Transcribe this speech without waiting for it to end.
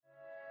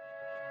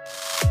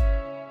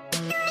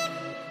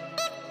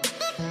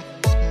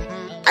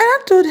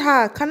told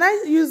her, can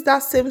I use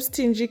that same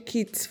stingy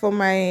kit for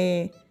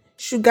my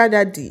sugar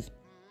daddy?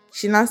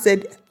 She now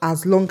said,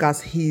 as long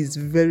as he is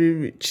very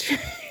rich.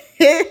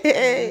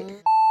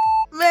 Man,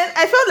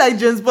 I felt like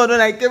James Bond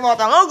when I came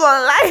out. I'm not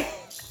gonna lie.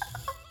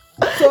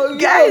 So,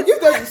 guys, give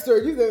them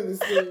the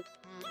story.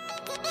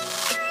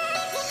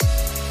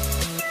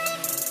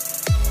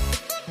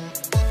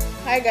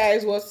 Hi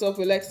guys, what's up?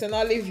 Alexa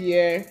Olive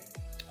here.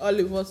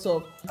 Olive, what's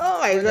up? Oh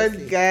my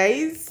god,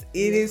 guys.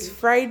 It is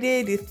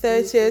Friday, the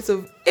 30th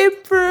of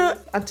April,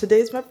 and today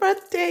is my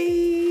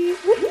birthday.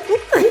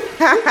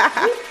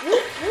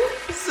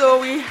 So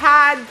we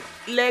had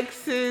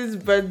Lexi's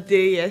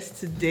birthday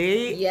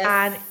yesterday, Yes.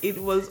 and it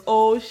was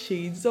all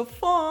shades of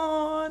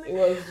fun. It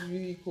was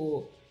really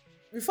cool.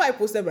 Before I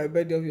posted my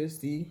birthday,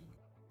 obviously,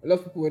 a lot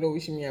of people were not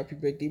wishing me happy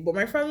birthday, but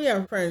my family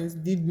and friends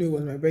did know it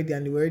was my birthday,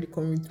 and they were already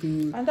coming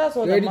through. And that's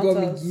what they already got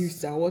matters. me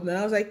gifts and whatnot. And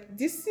I was like,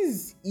 this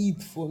is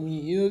it for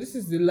me. This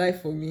is the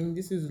life for me.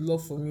 This is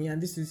love for me,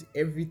 and this is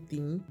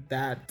everything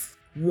that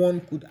one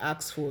could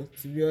ask for.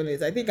 To be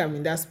honest, I think I'm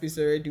in that space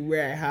already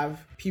where I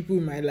have people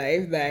in my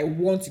life that I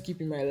want to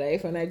keep in my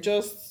life, and I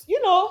just,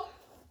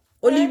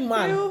 only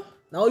man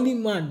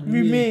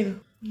Remain.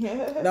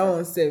 That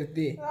one's safe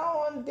day. That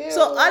one day.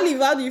 So, Olive,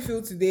 how do you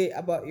feel today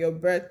about your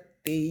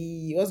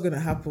birthday? What's gonna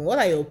happen? What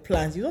are your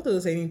plans? You don't tell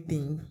us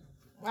anything.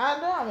 I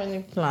don't have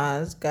any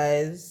plans,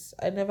 guys.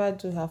 I never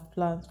do have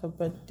plans for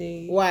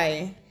birthday.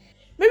 Why?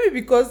 Maybe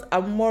because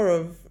I'm more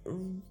of,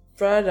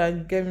 rather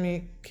than get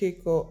me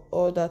cake or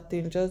all that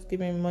thing, just give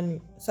me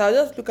money. So I'll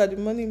just look at the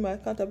money in my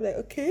account. I'll be like,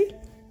 okay.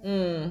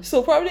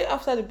 So probably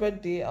after the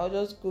birthday, I'll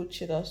just go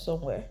chill out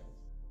somewhere.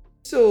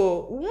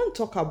 So we want to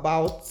talk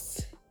about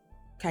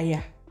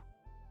Kaya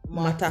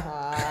matter.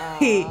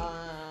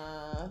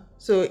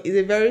 So it's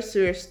a very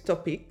serious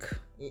topic.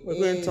 We're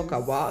going to talk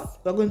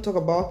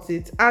about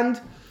it, and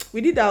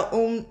we did our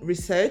own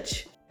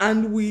research,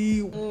 and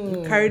we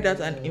carried out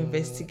an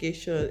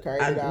investigation,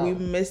 we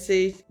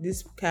messaged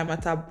this Kaya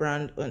Matter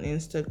brand on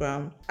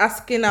Instagram,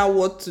 asking her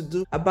what to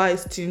do about a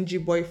stingy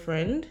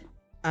boyfriend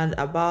and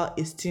about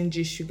a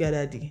stingy sugar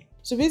daddy.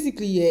 So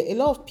basically, a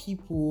lot of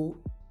people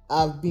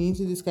have been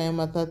into this Kaya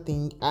Matter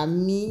thing,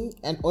 and me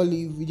and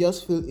Olive, we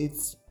just feel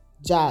it's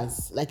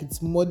jazz, like it's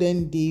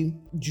modern day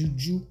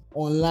juju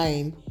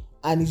online,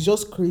 and it's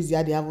just crazy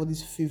how they have all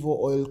this favor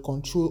oil,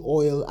 control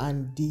oil,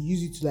 and they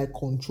use it to like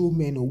control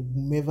men or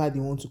whomever they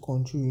want to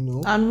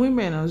control, And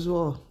women as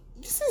well.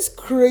 This is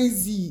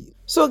crazy.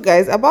 So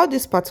guys, about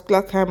this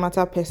particular Kaya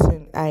Matter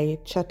person I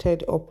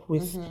chatted up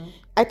with,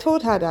 I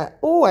told her that,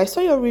 I saw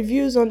your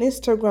reviews on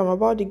Instagram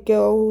about the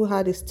girl who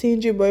had a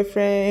stingy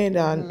boyfriend,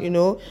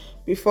 and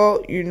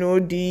before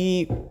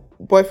the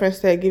boyfriend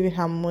started giving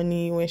her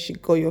money when she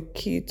got your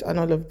kit and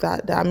all of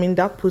that I'm in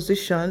that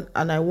position,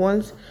 and I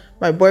want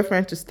my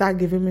boyfriend to start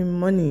giving me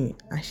money.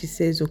 And she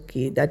says,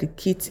 okay, that the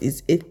kit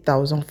is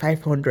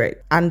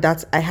 8,500 and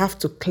that I have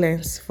to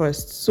cleanse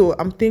first. So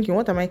I'm thinking,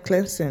 what am I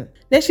cleansing?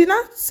 Then she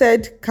now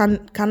said,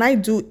 can I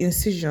do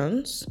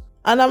incisions?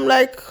 And I'm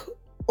like,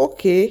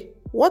 okay,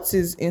 what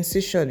is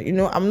incision?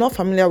 I'm not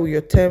familiar with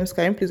your terms.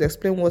 Can you please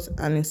explain what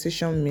an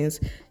incision means?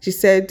 She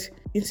said,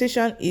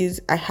 incision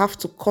is I have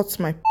to cut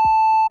my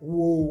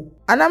Whoa.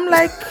 And I'm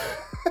like,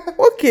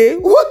 okay,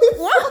 what?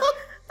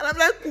 And I'm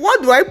like,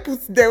 what do I put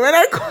there when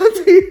I cut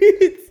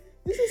it?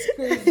 This is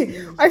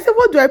crazy. I said,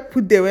 what do I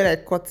put there when I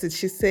cut it?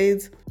 She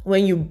says,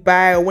 when you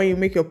buy or when you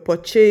make your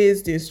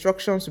purchase, the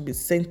instructions will be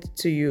sent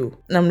to you.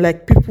 And I'm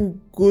like, people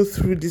go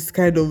through this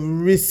kind of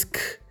risk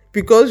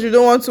because you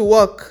don't want to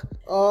work.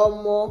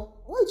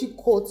 Why did you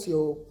cut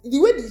the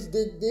way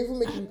they even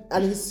make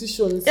an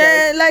incision?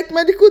 Like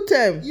medical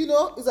term.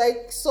 It's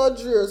like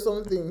surgery or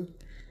something.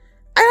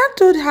 I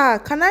told her,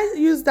 can I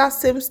use that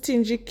same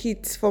stingy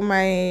kit for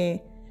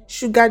my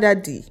sugar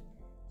daddy?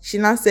 She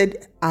now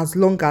said, as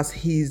long as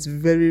he is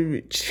very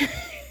rich.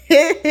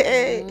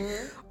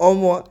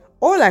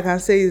 All I can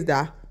say is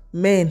that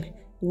men,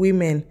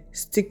 women,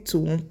 stick to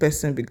one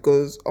person,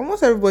 because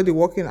almost everybody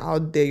working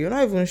out there, you're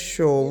not even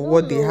sure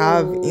what they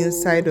have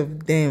inside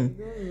of them.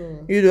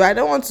 I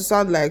don't want to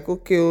sound like,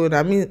 okay,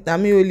 I mean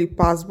only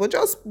pass, but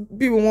just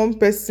be with one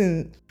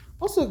person.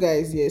 Also,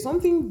 guys,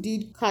 something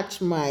did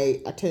catch my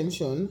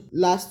attention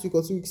last week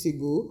or 2 weeks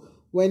ago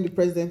when the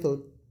president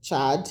of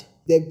Chad,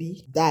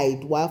 Debbie,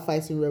 died while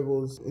fighting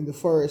rebels in the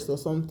forest or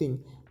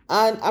something.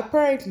 And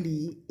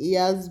apparently, he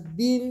has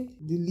been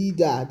the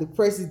leader, the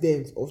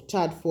president of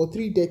Chad for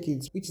 3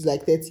 decades, which is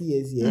like 30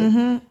 years,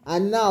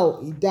 And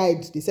now he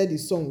died. They said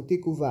his son will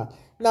take over.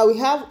 Now, we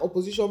have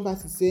opposition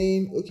parties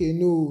saying, okay,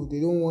 no, they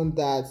don't want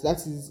that. That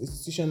is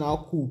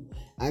institutional coup.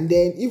 And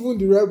then even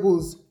the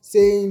rebels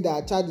saying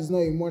that Chad is not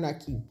a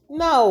monarchy.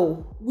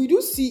 Now, we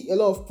do see a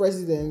lot of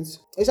presidents,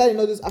 especially in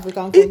all those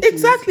African countries.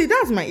 Exactly,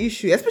 that's my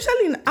issue,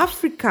 especially in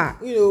Africa.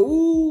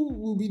 Who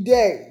will be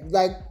there?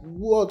 Like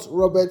what?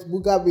 Robert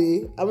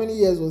Mugabe, how many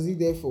years was he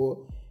there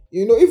for?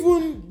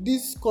 Even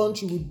this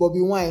country with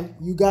Bobby Wine,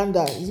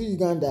 Uganda. Is it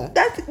Uganda?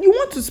 That you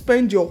want to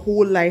spend your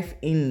whole life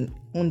in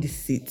on the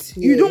seat.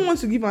 You don't want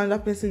to give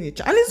another person a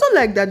chance. And it's not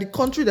like that the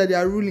country that they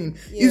are ruling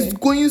is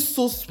going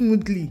so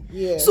smoothly.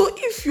 So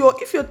if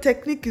your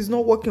technique is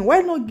not working,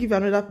 why not give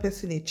another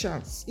person a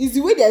chance? It's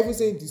the way they even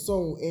say the son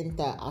will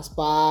enter as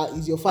per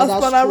is your father's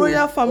throne,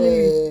 royal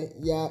family.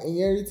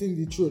 Inheriting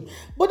the throne.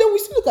 But then we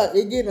still look at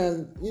again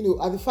and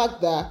at the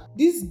fact that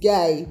this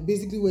guy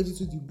basically went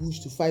into the bush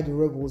to fight the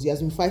rebels. He has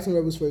been fighting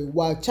rebels for a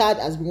while. Chad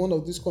has been one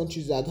of these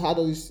countries that had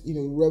all this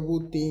rebel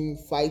thing,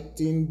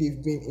 fighting.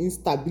 They've been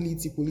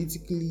instability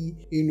politically,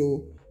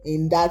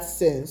 in that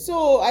sense.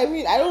 So I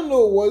mean, I don't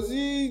know,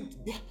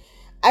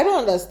 I don't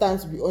understand,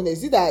 to be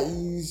honest. Either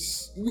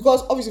is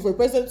because obviously for a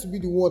president to be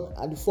the one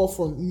at the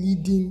forefront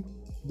leading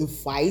the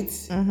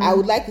fight, I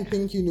would like to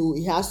think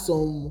he has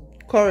some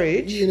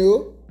courage,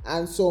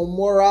 and some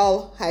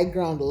moral high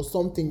ground or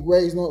something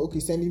where he's not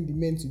sending the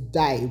men to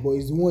die, but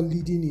he's the one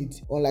leading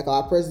it, unlike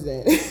our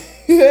president.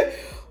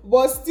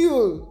 But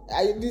still,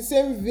 in the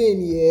same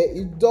vein,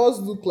 it does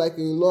look like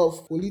a lot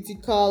of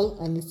political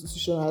and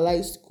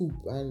institutionalized coup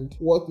and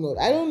whatnot.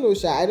 I don't know,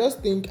 Sha. I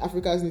just think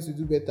Africans need to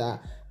do better.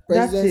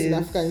 Presidents in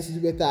Africa need to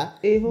do better.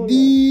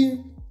 The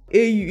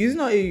AU, it's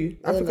not AU,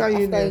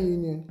 African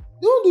Union.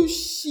 Don't do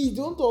shit.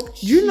 Don't talk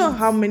shit. Do you know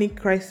how many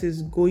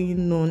crises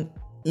going on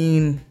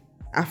in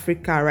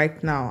Africa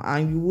right now,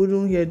 and you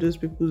wouldn't hear those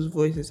people's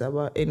voices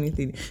about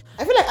anything?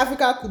 I feel like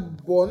Africa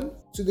could burn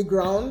to the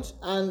ground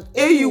and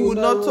AU would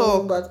not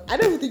talk. But I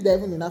don't even think they're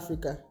even in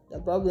Africa. They're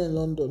probably in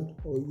London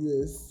or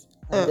US,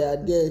 and they are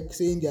there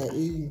saying they are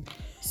AU.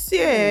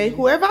 See,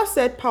 whoever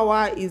said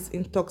power is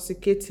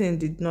intoxicating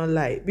did not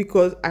lie,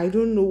 because I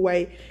don't know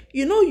why.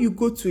 You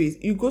go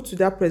to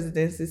that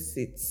presidency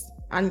seat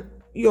and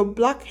your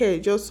black hair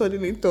just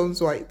suddenly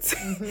turns white.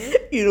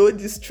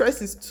 The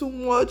stress is too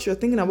much. You're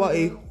thinking about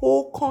a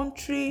whole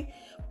country,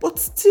 but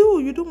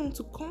still you don't want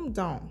to calm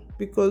down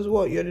because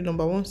you're the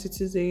number one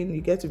citizen.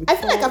 You get to be. I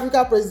feel like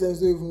African presidents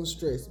don't even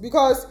stress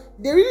because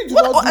they really do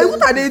not.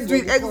 What are they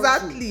doing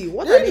exactly?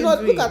 What are they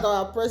doing? Look at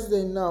our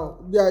president now.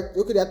 There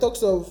are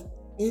talks of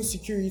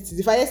insecurity.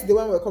 The yesterday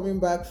when we were coming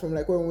back from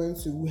when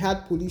we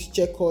had police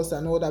check us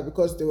and all that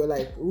because there were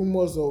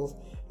rumors of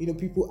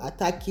people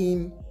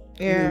attacking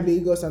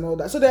Lagos and all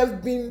that. So there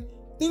have been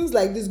things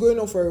like this going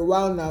on for a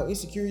while now.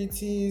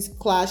 Insecurities,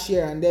 clash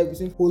here and there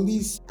between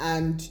police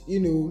and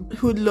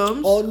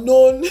hoodlums,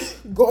 unknown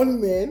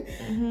gunmen.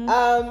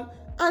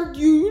 And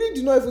you really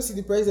do not even see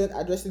the president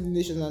addressing the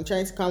nation and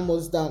trying to calm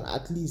us down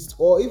at least,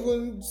 or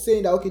even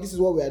saying that this is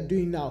what we are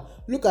doing now.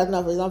 Look at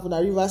now, for example,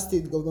 now Rivers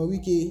State Governor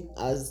Wike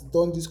has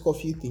done this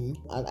curfew thing,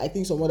 and I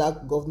think some other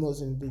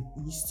governors in the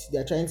east, they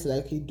are trying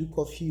to do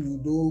curfew,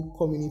 no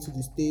coming into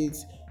the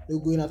states, no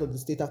going out of the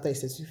state after a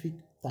specific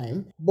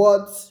time.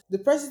 But the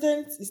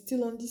president is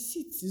still on the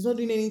seat. He's not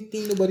doing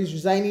anything. Nobody's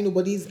resigning.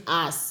 Nobody's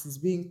ass is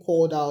being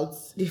called out.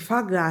 The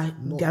fact that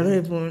they're not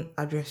even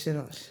addressing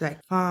us,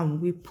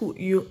 fam, we put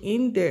you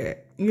in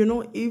there. You're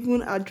not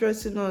even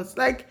addressing us.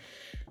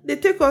 They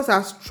take us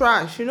as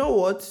trash. You know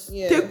what?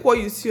 Yeah. Take what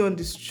you see on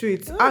the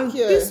streets. And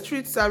these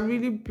streets are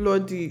really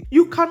bloody.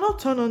 You cannot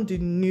turn on the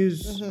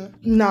news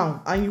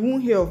now and you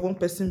won't hear of one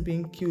person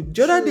being killed.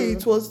 The other day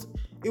it was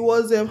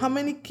how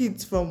many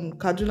kids from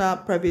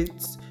Kaduna private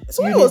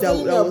unit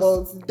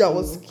that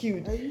was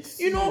killed.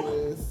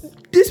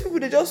 These people,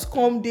 they just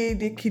come,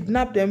 they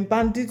kidnap them,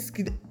 bandits.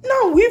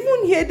 Now we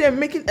even hear them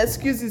making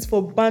excuses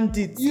for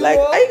bandits. Are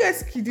you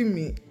guys kidding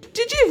me?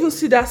 Did you even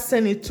see that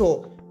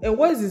senator? And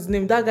what is his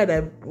name? That guy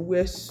that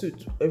wears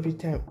suit every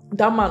time.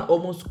 That man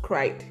almost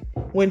cried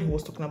when he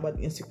was talking about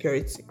the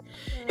insecurity.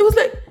 It was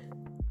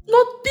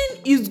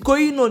nothing is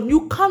going on.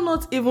 You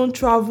cannot even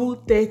travel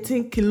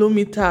 13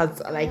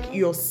 kilometers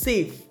you're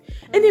safe.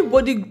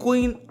 Anybody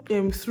going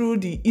through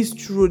the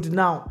East Road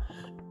now,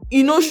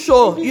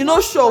 sure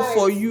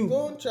for you.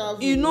 Don't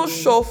travel.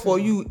 Sure for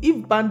you.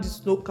 If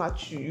bandits no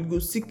catch you, you go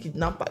see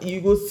kidnapper,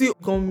 you go see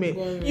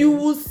gunmen. You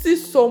will see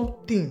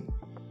something.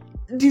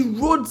 The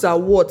roads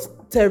are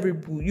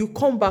terrible. You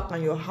come back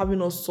and you're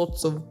having all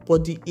sorts of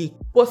body ache.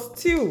 But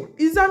still,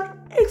 it's an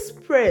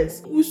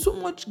express with so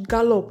much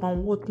gallop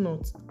and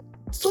whatnot.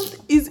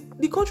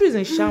 The country is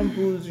in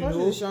shambles,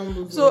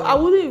 So I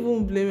wouldn't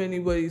even blame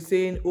anybody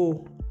saying,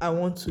 I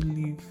want to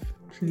leave,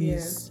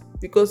 please. Yeah.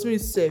 Because me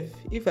self,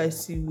 if I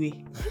see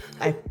way,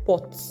 I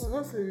pot.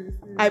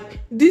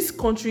 This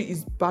country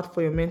is bad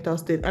for your mental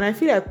state. And I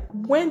feel like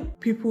when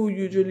people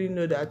usually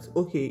know that,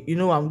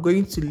 I'm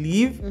going to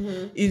leave,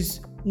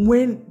 is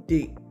when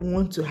they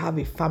want to have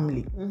a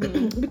family.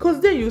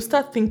 Because then you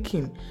start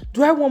thinking,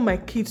 do I want my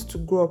kids to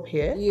grow up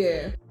here?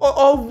 Yeah.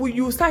 Or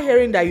you start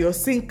hearing that you're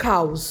seeing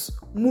cows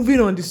moving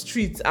on the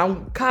streets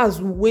and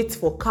cars will wait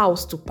for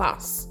cows to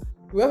pass.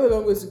 We have a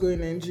long way to go in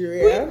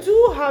Nigeria. We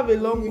do have a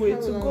long way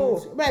to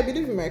go. But I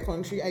believe in my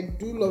country. I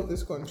do love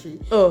this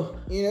country. Well,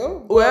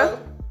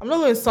 I'm not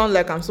going to sound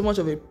like I'm so much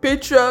of a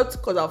patriot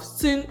because I've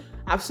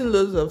seen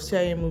loads of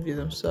CIA movies.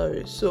 I'm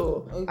sorry.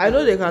 So I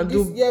know they can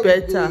do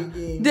better.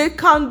 They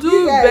can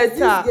do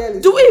better.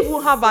 Do we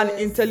even have an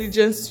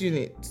intelligence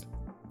unit?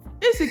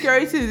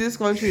 Insecurity in this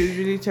country is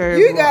really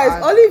terrible. You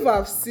guys, Olive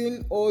have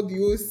seen all the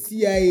old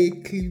CIA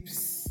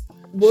clips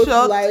both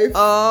Shut life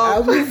up.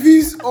 and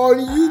movies on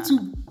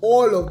YouTube,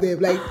 all of them.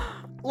 Like,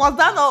 Was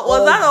that not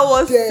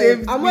what them.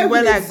 saved I'm me not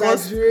when even I got?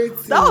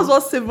 exaggerating. That was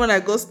what saved me when I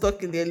got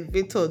stuck in the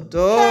elevator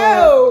door.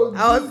 Hell,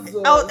 I was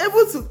Jesus.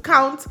 able to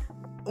count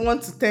 1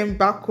 to 10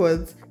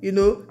 backwards.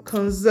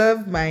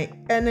 Conserve my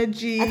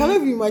energy. I cannot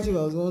even imagine if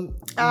I was one.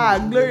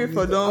 Glory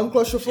for them. I'm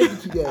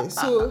claustrophobic, you guys.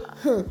 So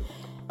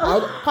I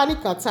would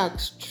panic attack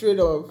straight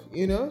up.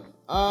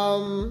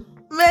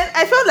 Man,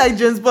 I felt like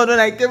James Bond when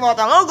I came out.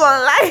 I'm not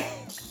gonna lie.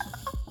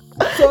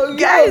 So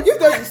Guys. give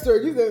them the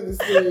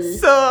story.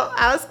 So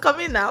I was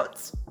coming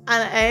out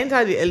and I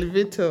entered the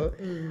elevator.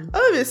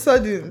 All of a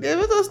sudden, the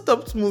elevator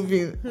stopped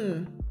moving.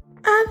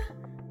 And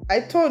I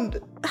turned.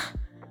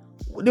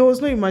 There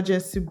was no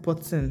emergency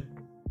button.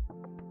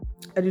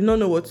 I did not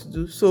know what to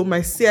do. So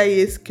my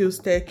CIA skills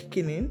started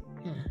kicking in.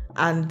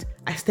 And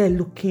I started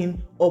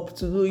looking up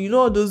to do,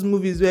 all those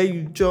movies where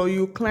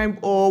you climb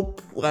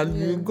up and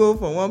you go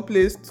from one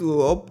place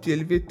to up the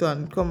elevator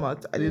and come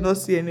out. I did not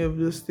see any of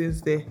those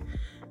things there.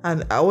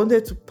 And I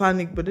wanted to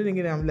panic, but then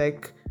again, I'm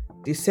like,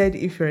 they said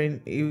if you're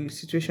in a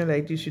situation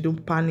like this, you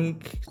don't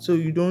panic, so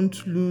you don't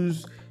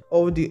lose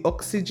all the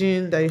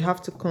oxygen, that you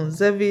have to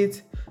conserve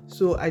it.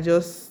 So I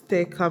just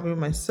started calming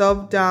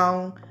myself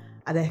down,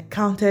 and I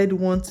counted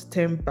 1 to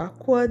 10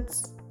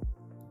 backwards.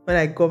 When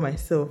I got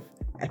myself,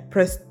 I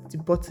pressed the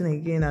button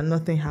again and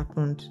nothing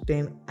happened.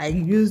 Then I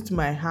used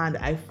my hand.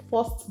 I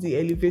forced the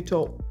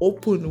elevator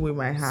open with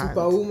my hand.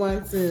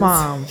 Superwoman things.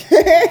 Fam.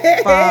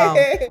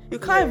 You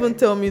can't even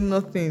tell me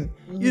nothing.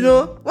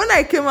 When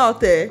I came out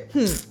there,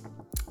 if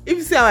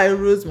you see how I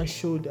rose my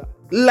shoulder,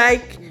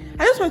 like,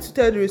 I just want to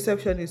tell the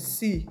receptionist,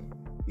 see,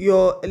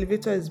 your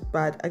elevator is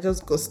bad. I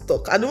just got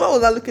stuck. And the one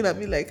was not looking at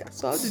me like,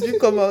 so how did you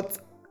come out?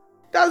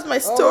 That's my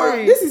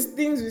story. This is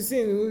things we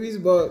see in the movies,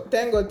 but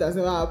thank God that's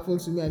never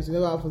happened to me, and it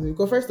never happened to me.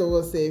 Because first of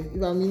all, if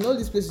I'm in all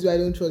these places where I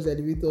don't trust the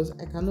elevators,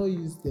 I cannot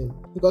use them.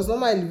 Because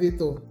normal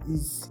elevator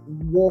is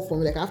war for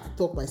me. Like, I have to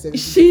talk myself.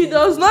 She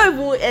does not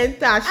even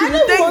enter. She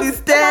will take the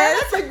stairs.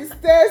 I take the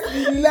stairs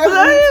to the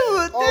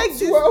level. Take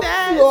the 12th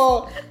stairs.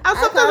 floor. And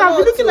sometimes I'll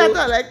be looking at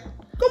her like,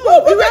 come No,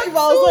 on, but if I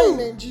was not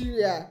in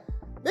Nigeria,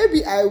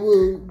 maybe I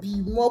will be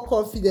more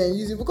confident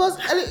using, because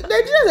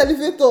Nigeria's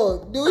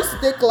elevator, they used to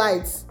take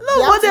lights.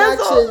 But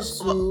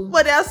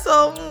there are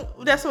some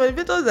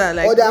elevators that are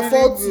like, or they are really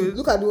faulty. good.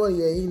 Look at the one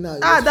you're in now.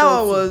 That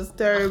one was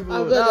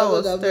terrible. That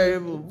was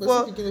terrible.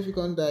 But if you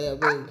can't die, I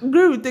beg.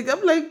 Girl,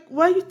 I'm like,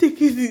 why are you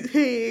taking it?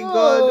 Hey, No.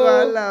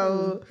 God,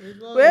 wow.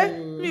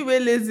 Me we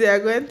lazy. I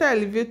go enter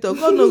elevator.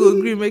 God no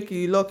go green make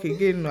you lock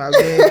again. No,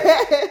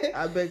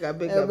 I beg.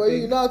 But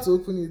you know how to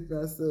open it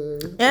now, so.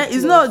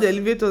 It's not the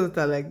elevators that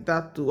are like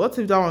that too. What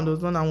if that one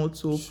does not want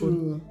to open?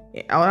 True.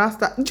 I want to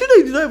start. Do you know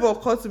it did not even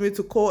occur to me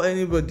to call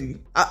anybody?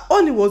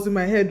 All it was in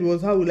my head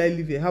was, how will I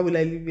live here? How will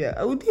I live here?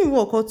 It didn't even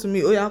occur to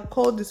me,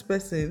 call this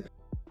person.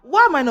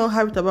 Why am I not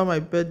hyped about my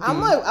birthday? I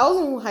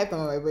wasn't even hyped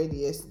about my birthday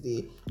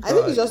yesterday. I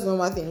think it's just a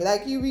normal thing.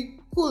 Like, you be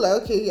cool,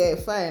 like, okay, yeah,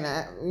 fine.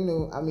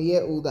 I'm a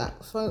year older.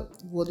 But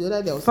the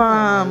other day I was thinking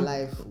about my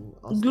life.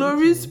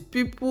 Glorious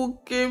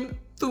people came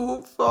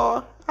through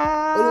for her.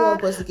 Only one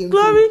person came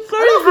Glory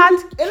had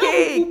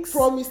cakes.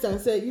 Promised and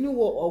said, you know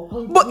what, I'll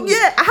come. But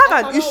yeah, I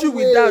have an issue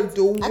with that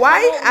though.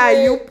 Why are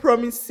you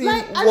promising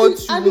what you want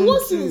to? And the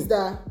worst thing is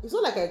that it's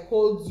not like I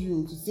called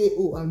you to say,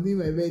 oh, I'm doing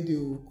my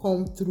birthday,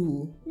 come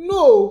through.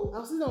 No,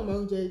 I'm sitting on my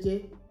own JJ.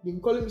 They've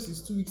been calling me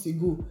since 2 weeks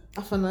ago.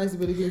 I finalized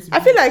the birthday. I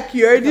feel like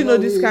you already know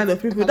this kind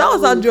of people. That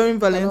was how during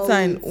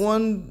Valentine,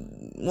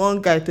 wait.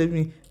 one guy told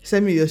me,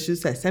 send me your shoe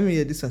size, send me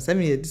your this one, send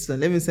me your this one,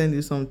 let me send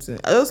you something.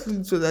 I just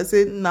looked at it, I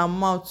said, na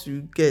amount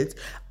you get.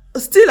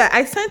 Still,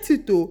 I sent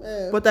it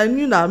though, but I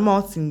knew the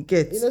amount you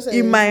get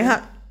in my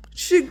hand.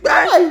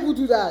 Why do people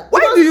do that?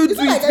 Why do you do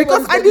like it?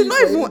 Because I did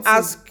not even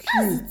ask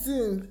you. That's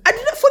the thing.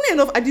 Funny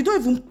enough, I did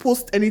not even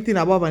post anything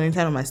about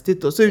Valentine on my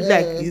status. So it's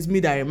like, it's me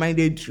that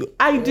reminded you.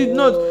 I did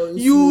not.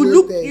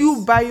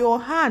 You by your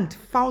hand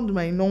found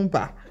my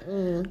number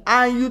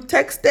and you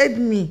texted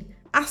me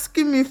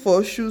asking me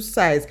for shoe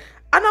size.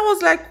 And I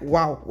was like,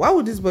 wow, why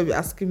would this boy be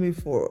asking me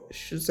for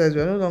shoe size?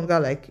 We're no longer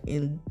like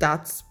in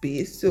that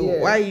space. So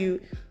why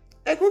you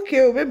like,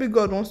 okay, well, maybe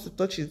God wants to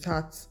touch his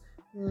heart.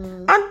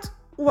 And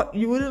what,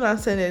 you wouldn't have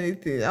sent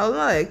anything? I was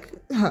not like,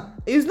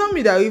 it's not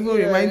me that even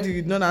remind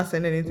you not have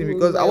sent anything,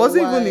 because I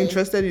wasn't even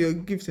interested in your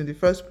gift in the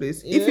first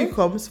place. If it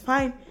comes,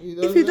 fine.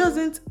 If it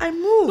doesn't, I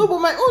move. No, but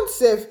my own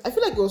self, I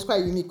feel like it was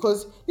quite unique,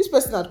 because this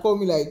person had called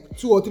me like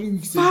 2 or 3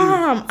 weeks ago.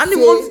 And it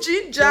was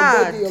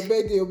gingered.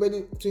 Your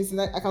birthday,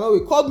 29. I cannot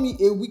wait. Called me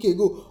a week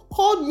ago.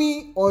 Called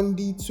me on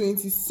the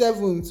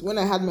 27th when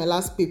I had my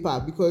last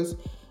paper, because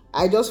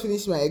I just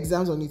finished my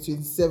exams on the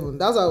 27th.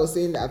 That's why I was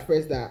saying at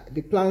first that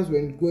the plans were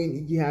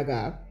going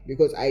Igihaga,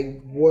 because I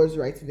was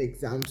writing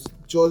exams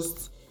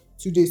just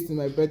 2 days to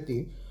my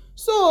birthday.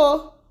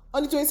 So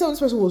on the 27th, this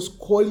person was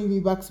calling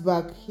me back to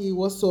back. Hey,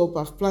 what's up?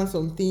 I've planned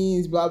some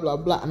things, blah, blah,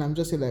 blah. And I'm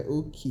just like,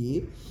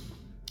 okay.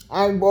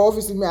 But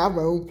obviously, I have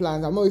my own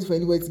plans. I'm not waiting for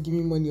anybody to give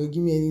me money or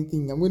give me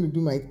anything. I'm going to do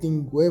my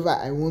thing, whatever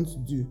I want to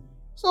do.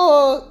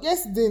 So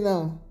yesterday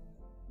now,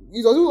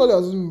 it was even all I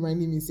was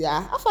reminding me, say,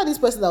 after this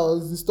person that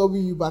was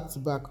disturbing you back to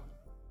back.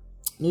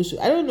 No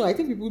sure. I don't know. I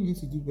think people need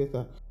to do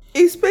better.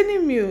 It's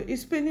paining me.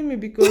 It's paining me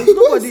because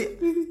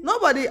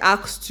nobody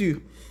asked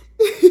you.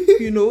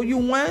 You know, you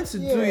wanted to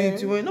do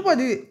it.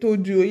 Nobody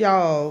told you,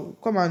 yeah,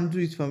 come and do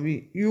it for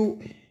me.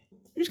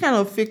 Which kind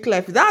of fake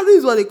life? That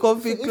is what they call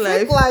fake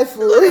life. Fake life.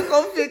 What they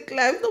call fake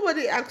life.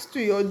 Nobody asked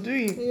you, you're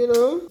doing. You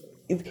know?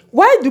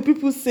 Why do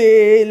people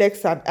say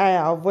Lex and I,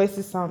 our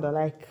voices sound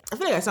alike? I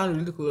feel like I sound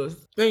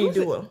ridiculous. When you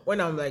do what?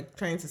 When I'm like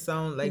trying to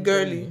sound like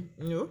girly.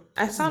 You know?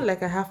 I sound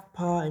like I have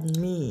power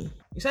in me.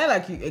 You sound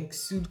like you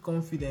exude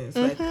confidence.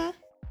 Like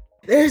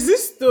there's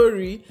this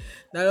story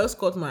that just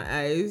caught my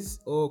eyes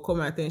or caught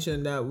my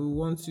attention that we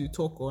want to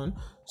talk on.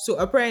 So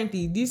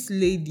apparently this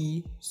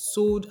lady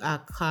sold a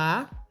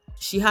car.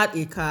 She had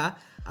a car.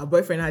 Her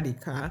boyfriend had a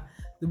car.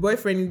 The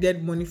boyfriend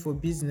needed money for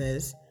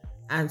business.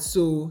 And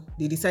so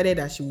they decided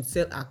that she would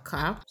sell a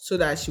car so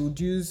that she would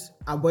use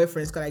her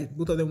boyfriend's car. Like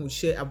both of them would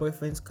share her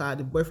boyfriend's car.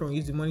 The boyfriend would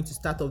use the money to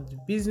start up the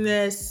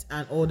business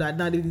and all that.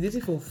 Now they've been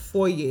dating for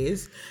 4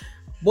 years.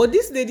 But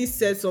this lady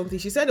said something.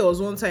 She said there was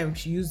one time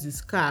she used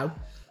this car.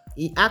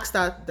 He asked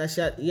her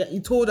that he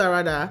told her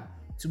rather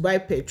to buy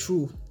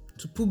petrol,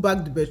 to put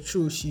back the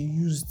petrol she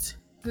used.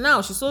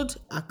 Now she sold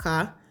a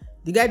car.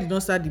 The guy did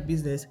not start the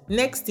business.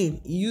 Next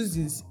thing, he used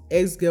his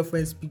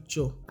ex-girlfriend's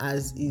picture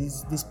as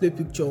his display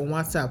picture on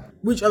WhatsApp,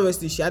 which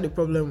obviously she had a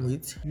problem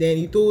with. Then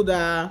he told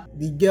her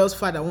the girl's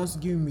father wants to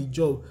give him a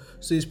job,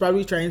 so he's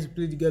probably trying to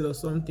play the girl or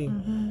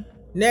something.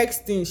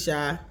 Next thing,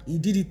 he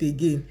did it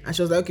again, and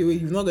she was like, okay, wait,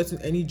 you've not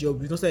gotten any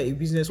job, you've not started a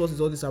business, what is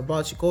all this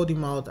about? She called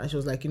him out, and she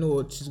was like, you know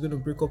what, she's going to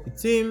break up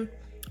with him.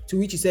 To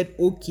which he said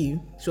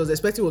okay. She was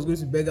expecting he was going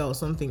to beg her or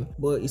something,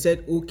 but he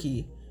said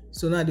okay.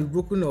 So now they've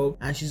broken up,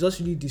 and she's just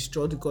really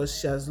distraught because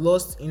she has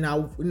lost, in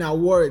her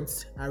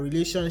words, her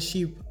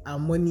relationship, her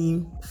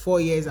money,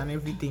 4 years and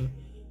everything.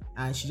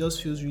 And she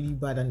just feels really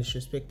bad and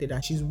disrespected,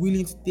 and she's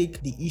willing to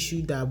take the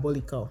issue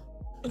diabolical.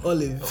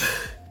 Olive.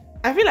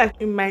 I feel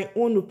like, in my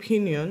own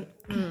opinion,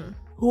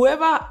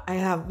 whoever I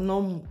have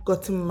not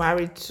gotten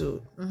married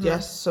to,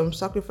 there's some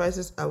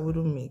sacrifices I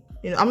wouldn't make.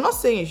 You know, I'm not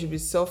saying you should be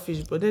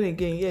selfish, but then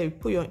again, yeah, you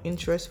put your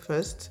interest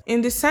first.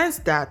 In the sense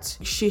that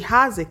she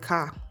has a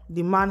car,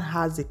 the man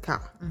has a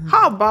car.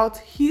 How about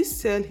he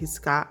sell his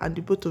car and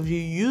the both of you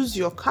use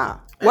your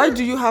car? Why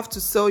do you have to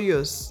sell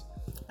yours?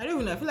 I don't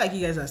even know. I feel like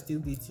you guys are still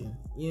dating.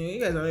 You know, you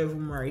guys are not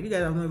even married. You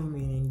guys have not even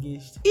been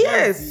engaged.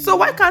 Yes. So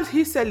why can't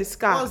he sell his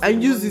car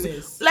and use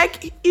it?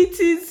 Like, it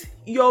is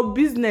your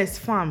business,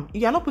 fam.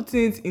 You are not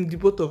putting it in the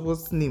both of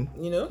us' name.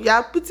 You know? You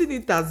are putting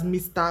it as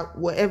Mr.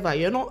 Whatever.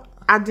 You're not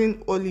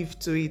adding olive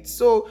to it.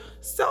 So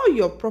sell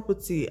your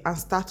property and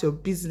start your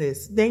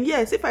business. Then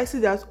yes, if I see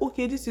that,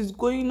 okay, this is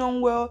going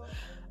on well,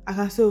 I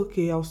can say,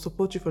 okay, I'll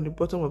support you from the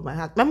bottom of my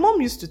heart. My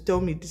mom used to tell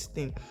me this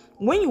thing.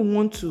 When you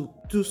want to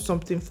do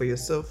something for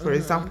yourself, for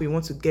example, you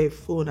want to get a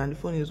phone and the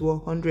phone is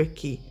worth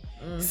 100k,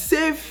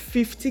 save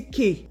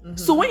 50k.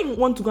 So when you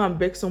want to go and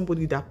beg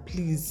somebody that,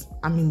 please,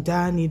 I'm in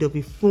dire need of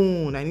a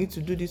phone, I need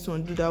to do this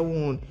one, do that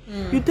one,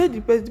 you tell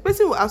the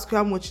person will ask you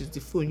how much is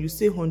the phone, you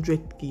say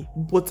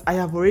 100k, but I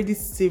have already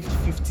saved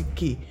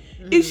 50k.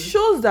 It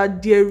shows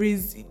that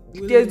there's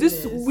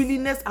this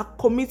willingness and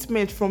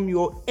commitment from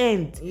your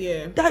end.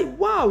 Yeah. That,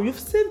 wow, you've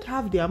saved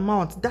half the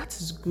amount. That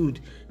is good.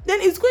 Then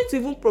it's going to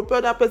even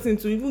propel that person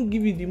to even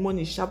give you the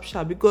money sharp,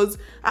 because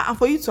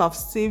for you to have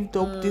saved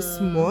up this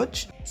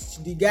much.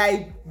 The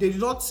guy, they do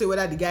not say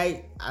whether the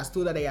guy has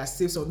told her that he has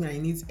saved something and he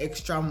needs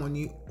extra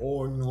money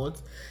or not.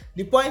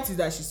 The point is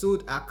that she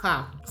sold a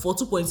car for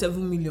 2.7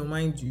 million,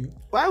 mind you.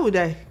 Why would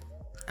I?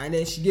 And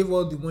then she gave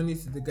all the money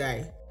to the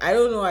guy. I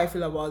don't know how I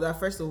feel about that.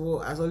 First of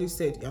all, as Olive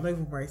said, you're not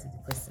even married to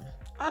the person.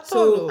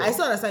 So I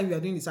still understand if you're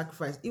doing the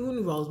sacrifice. Even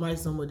if I was married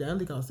to somebody, I don't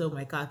think I'll sell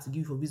my car to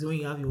give you for business when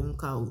you have your own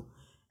car.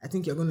 I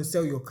think you're going to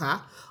sell your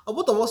car. Or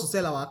both of us will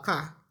sell our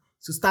car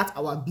to start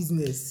our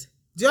business.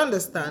 Do you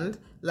understand?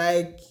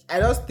 Like,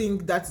 I just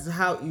think that is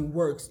how it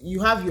works.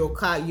 You have your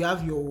car, you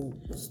have your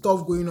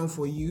stuff going on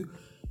for you.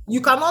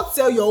 You cannot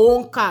sell your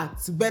own car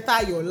to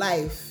better your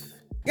life.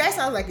 Guy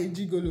sounds like a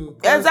gigolo.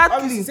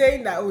 Exactly. He's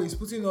saying that, he's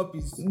putting up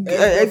his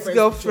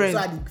ex-girlfriend. So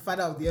that the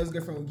father of the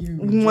ex-girlfriend will give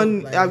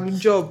him a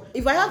job.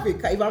 If I have a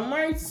car, if I'm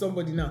married to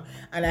somebody now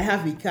and I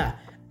have a car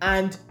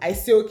and I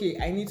say, okay,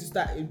 I need to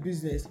start a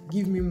business,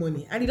 give me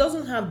money, and he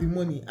doesn't have the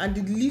money, and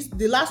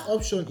the last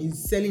option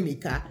is selling a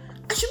car,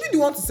 I should be the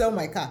one to sell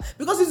my car,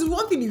 because it's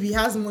one thing if he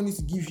has money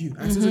to give you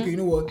and says, okay, you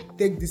know what,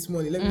 take this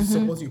money, let me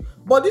support you.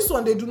 But this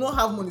one, they do not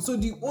have money, so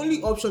the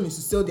only option is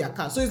to sell their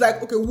car. So it's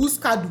like, okay, whose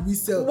car do we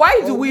sell?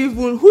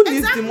 Who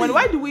needs the money?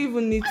 Why do we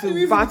even need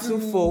to battle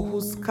for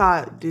whose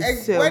car they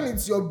sell? When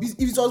it's your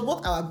business, if it was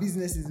both our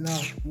businesses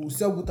now, we'll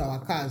sell both our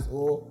cars,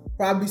 or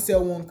probably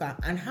sell one car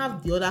and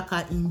have the other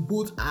car in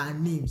both our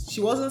names.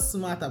 She wasn't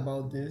smart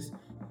about this.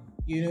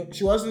 You know,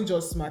 she wasn't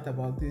just smart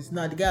about this.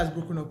 Now the guy has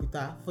broken up with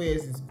her. 4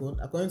 years is gone.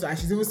 According to her, and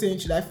she's even saying,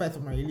 should I fight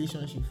for my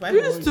relationship?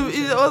 Is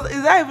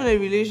that even a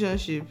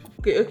relationship?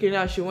 Okay,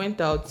 now she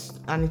went out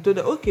and he told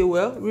her, okay,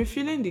 well,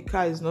 refilling the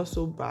car is not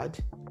so bad.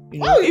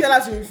 Why would you tell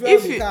her to refuel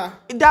the car?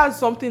 That's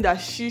something that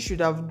she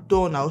should have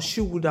done or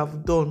she would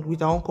have done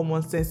with her own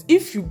common sense.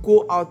 If you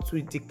go out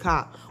with the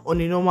car on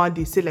a normal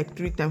day, say like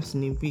 3 times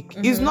in a week,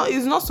 it's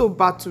not so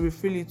bad to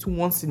refill it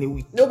once in a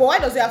week. No, but why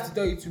does he have to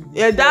tell you to?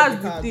 Yeah,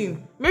 that's the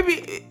thing.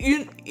 Maybe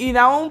in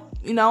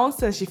her own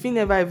sense, she feel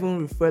never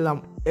even refill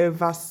them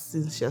ever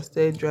since she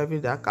started driving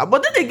that car.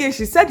 But then again,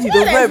 she said he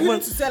does not even.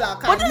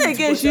 But then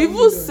again, she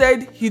even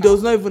said he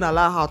does not even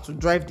allow her to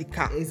drive the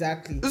car.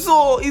 Exactly.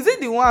 So is it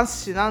the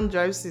ones she now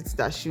drives it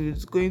that she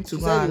was going to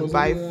go and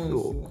buy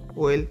fuel?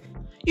 Well,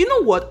 you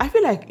know what? I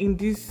feel like in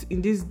this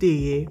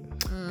day,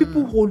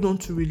 people hold on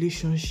to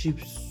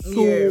relationships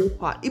so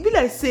hard. It be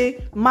like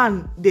say,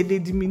 man, they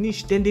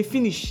diminish, then they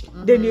finish,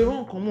 then they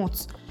run come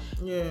out.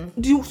 Yeah.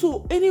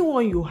 So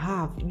anyone you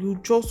have, you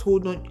just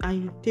hold on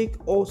and you take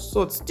all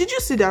sorts. Did you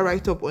see that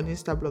write-up on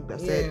Instablog that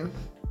said,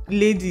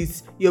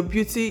 ladies, your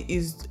beauty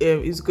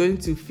is going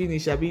to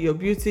finish. I mean, your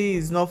beauty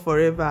is not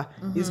forever.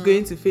 It's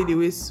going to fade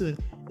away soon.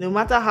 No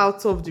matter how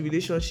tough the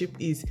relationship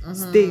is,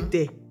 stay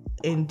there,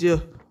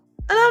 endure.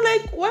 And I'm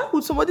like, why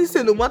would somebody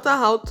say no matter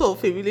how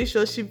tough a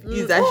relationship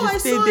is, I should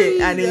stay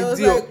there and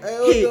endure?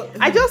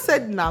 Like, I just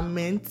said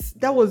meant.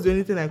 That was the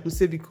only thing I could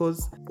say,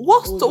 because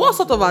what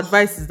sort of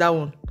advice is that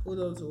one? Hold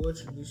on to what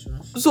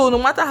relationship. So no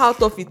matter how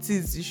tough it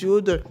is, you should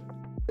hold on.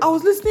 I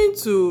was listening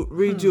to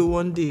radio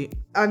one day,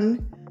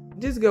 and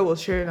this girl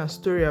was sharing a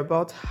story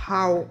about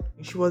how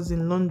she was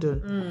in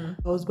London.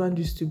 Her husband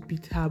used to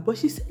beat her, but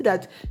she said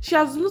that she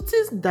has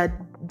noticed that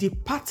the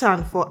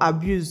pattern for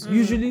abuse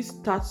usually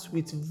starts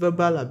with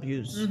verbal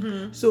abuse.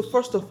 So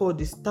first of all,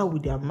 they start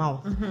with their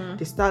mouth.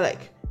 They start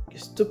like, you're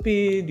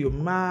stupid, you're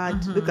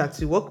mad, look at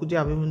you, what could you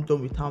have even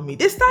done without me?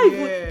 They start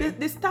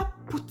they start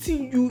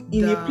putting you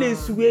in a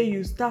place where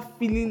you start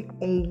feeling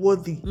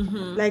unworthy.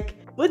 Like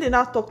when they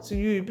now talk to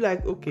you, you'll be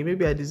like, okay,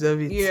 maybe I deserve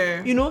it.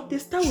 Yeah. You know, they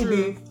start with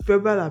the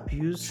verbal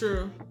abuse.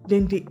 True.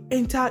 Then they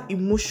enter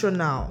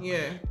emotional.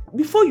 Yeah.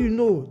 Before you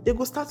know, they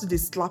go start to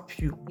slap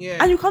you. Yeah.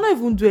 And you cannot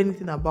even do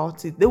anything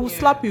about it. They will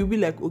slap you, you'll be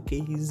like, okay,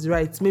 he's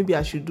right. Maybe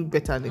I should do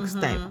better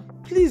next time.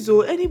 Please,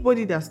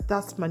 anybody that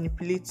starts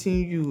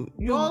manipulating you,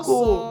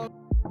 go.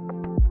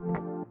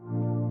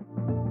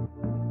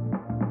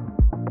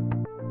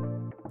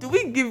 Do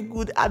we give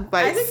good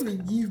advice? I think we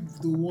give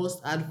the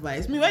worst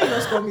advice. When you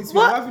just come with me,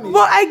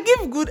 but I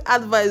give good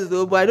advice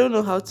though, but I don't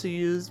know how to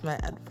use my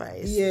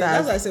advice. Yeah,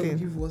 that's why I said we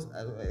give worst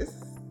advice.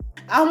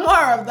 I'm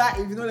more of that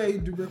if you don't let you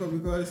do breakup,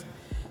 because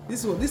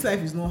this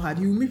life is not hard.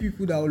 You meet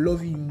people that will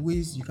love you in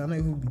ways you cannot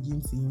even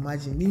begin to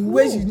imagine. In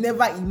ways you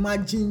never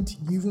imagined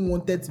you even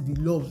wanted to be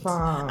loved.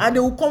 And they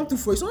will come to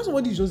for you. So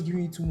somebody is just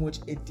giving you too much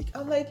ethic.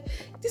 I'm like,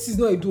 this is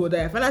not a do or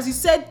die. And as you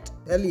said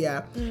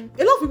earlier,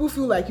 a lot of people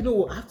feel like, you know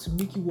what, I have to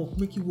make it work,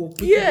 make it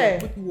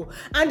work.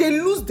 And they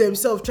lose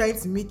themselves trying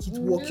to make it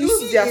work. You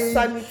lose their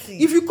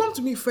sanity. If you come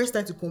to me first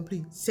time to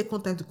complain,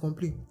 second time to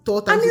complain,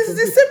 third time and to it's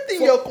complain. the same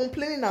thing you're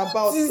complaining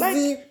about.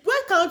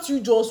 Why can't you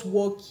just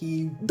walk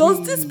away?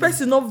 Does this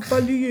person not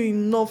value you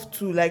enough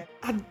to like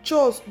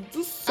adjust,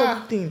 do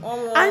something?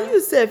 And you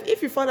self,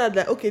 if you find out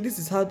that okay, this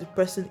is how the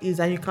person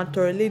is and you can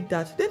tolerate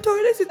that, then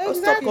tolerate it or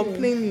stop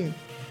complaining.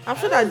 I'm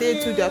sure that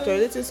they too, they are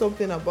tolerating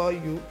something about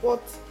you,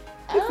 but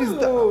if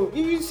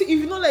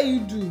you not let you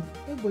do,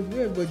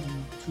 everybody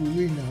to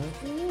away now.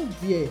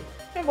 Yeah,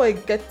 everybody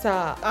get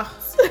her.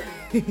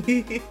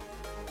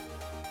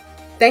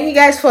 Thank you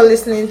guys for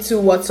listening to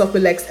What's Up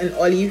with Lex and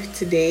Olive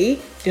today.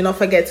 Do not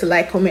forget to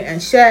like, comment,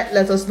 and share.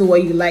 Let us know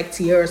what you'd like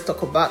to hear us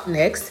talk about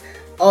next.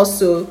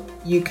 Also,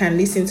 you can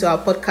listen to our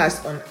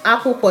podcast on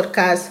Apple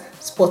Podcasts,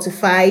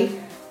 Spotify,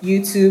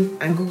 YouTube,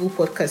 and Google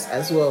Podcasts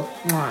as well.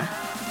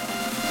 Mwah.